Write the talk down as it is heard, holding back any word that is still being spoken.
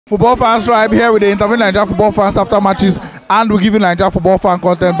football fans tribe here with the interview Nigerian football fans after matches, and we give you Nigerian football fan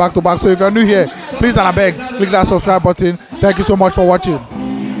content back to back. So if you're new here, please and I beg, click that subscribe button. Thank you so much for watching.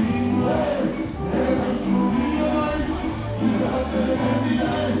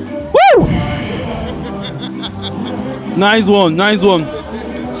 Woo! Nice one, nice one.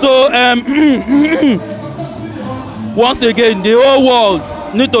 So once again, the whole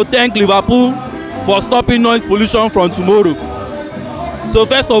world need to thank Liverpool for stopping noise pollution from tomorrow. So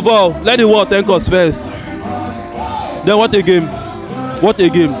first of all, let the world thank us first. Then what a game. What a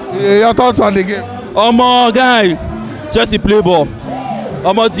game. Your thoughts on the game? Omo guy, Chelsea play ball.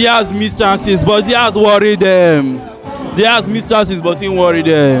 Omo Diaz missed chances, but Diaz worried them. Diaz missed chances, but he worried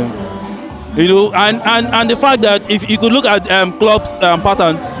them. You know, and the fact that if you could look at Klopp's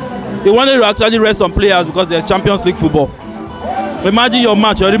pattern, he wanted to actually rest some players because there's Champions League football. Imagine your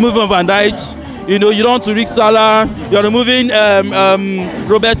match, you're removing Van Dijk. You know, you don't want to risk Salah. You're removing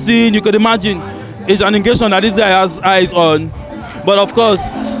Robertson. You could imagine it's an engagement that this guy has eyes on. But of course,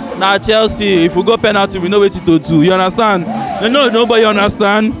 now Chelsea, if we go penalty, we know what to do. You understand? No, nobody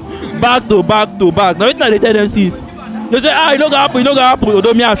understand. Back to back to back. Now, it's not the tendencies. They say, you don't go up, you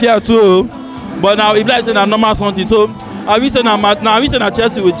don't me fear too. But now, if like saying a normal something, so are we saying that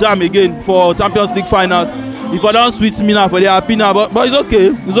Chelsea will jam again for Champions League finals? If I don't switch me now, for they are happy now, but it's okay.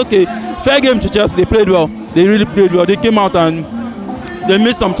 It's okay. Fair game to Chelsea. They played well. They really played well. They came out and they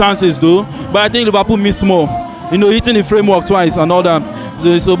missed some chances though. But I think Liverpool missed more. You know, hitting the framework twice and all that.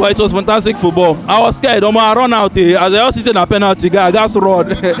 So but it was fantastic football. I was scared. I run out there. As I also said, a penalty guy, I got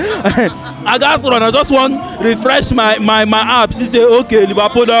run. I just want to refresh my app. She say, okay,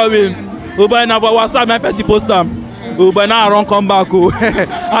 Liverpool don't win. Oh, but now for WhatsApp, my person post them. Oh, but now I run come back. Oh.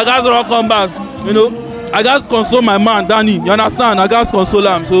 I got run come back. You know. I got to console my man, Danny. You understand? I got to console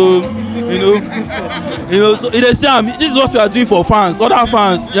him. So, so it is this is what we are doing for fans, other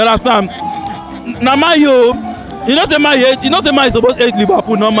fans. You understand? Now, you know, say man is supposed to hate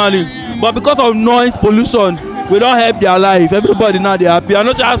Liverpool normally, but because of noise pollution, we don't help their life. Everybody now they happy. I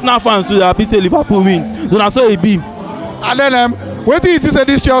know Arsenal fans too. They happy say Liverpool win. So that's how it be. And then, what do you say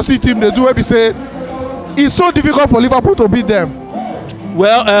this Chelsea team they do? Where we say it's so difficult for Liverpool to beat them.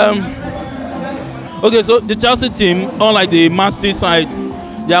 Well, okay, so the Chelsea team, unlike the Man City side,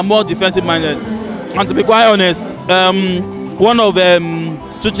 they are more defensive minded. And to be quite honest, one of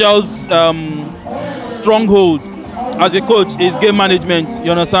Tuchel's stronghold as a coach is game management.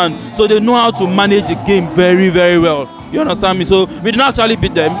 You understand? So they know how to manage a game very, very well. You understand me? So we did not actually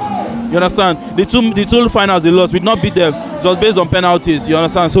beat them. You understand? The two finals they lost, we did not beat them. It was based on penalties. You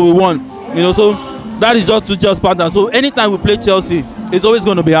understand? So we won. You know, so that is just Tuchel's pattern. So anytime we play Chelsea, it's always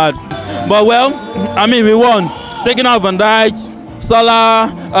going to be hard. But well, I mean, we won. Taking out Van Dijk, Salah,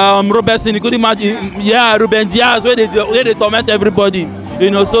 Robertson. You could imagine, yeah, Ruben Diaz, where they torment everybody. You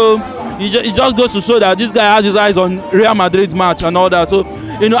know, so it just goes to show that this guy has his eyes on Real Madrid's match and all that. So,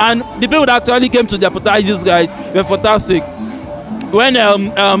 you know, and the people that actually came to deputize these guys were fantastic. When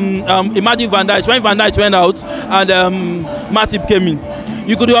imagine Van Dijk, when Van Dijk went out and Matip came in,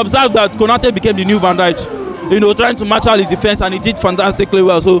 you could observe that Konate became the new Van Dijk. You know, trying to match out his defense, and he did fantastically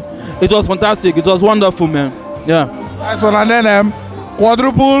well. So it was fantastic. It was wonderful, man. Yeah. Nice one. And then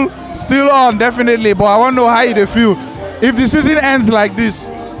quadruple still on, definitely. But I want to know how you feel if the season ends like this.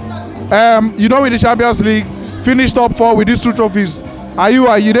 You know, with the Champions League, finished top 4 with these 2 trophies. Are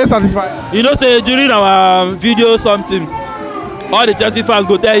you there satisfied? You know, say during our video something, all the Chelsea fans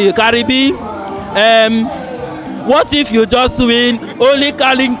go tell you, Karibi, what if you just win only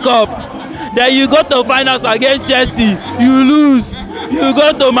Carling Cup? Then you go to finals against Chelsea, you lose. You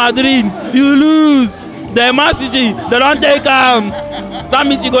go to Madrid, you lose. The Man City, they don't take that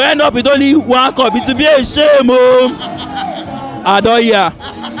means you go end up with only 1 cup. It will be a shame, I don't hear.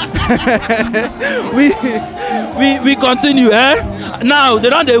 we continue, eh? Now they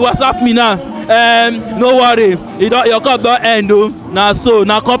don't WhatsApp me now. No worry, your cup don't end though. Now so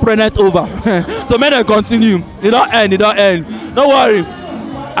now cup rennet over. So may they continue. It don't end. Don't worry.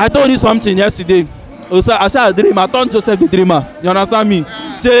 I told you something yesterday. I said I dream. I turned Joseph the dreamer. You understand me?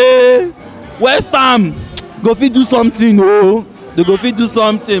 Say West Ham go fit do something. Oh, they go fit do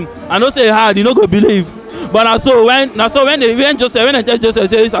something. I know say hard. You no go believe. But when I tell Joseph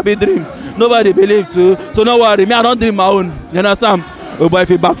say it's a big dream, nobody believe too. So no worry. Me I don't dream my own. You understand? Oh, but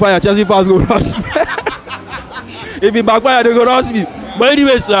if it backfire, Chelsea fans go rush me. If it backfire, they go rush me. But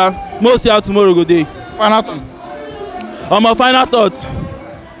anyway, sir, most see how tomorrow go day. Final thought. My final thoughts.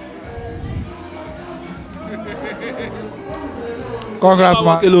 Congrats,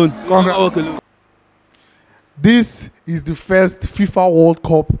 man. Congrats. This is the first FIFA World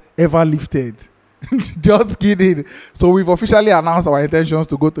Cup ever lifted. Just kidding. So we've officially announced our intentions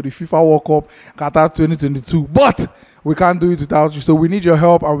to go to the FIFA World Cup Qatar 2022. But we can't do it without you. So we need your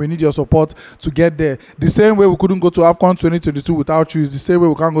help and we need your support to get there. The same way we couldn't go to AFCON 2022 without you is the same way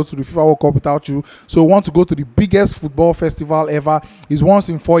we can't go to the FIFA World Cup without you. So we want to go to the biggest football festival ever. It's once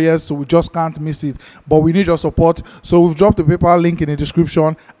in 4 years, so we just can't miss it. But we need your support. So we've dropped the PayPal link in the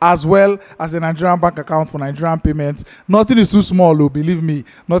description, as well as a Nigerian bank account for Nigerian payments. Nothing is too small, though, believe me.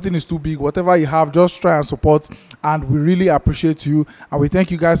 Nothing is too big. Whatever you have, just try and support. And we really appreciate you. And we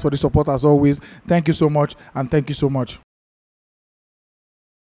thank you guys for the support as always. Thank you so much, and thank you so much.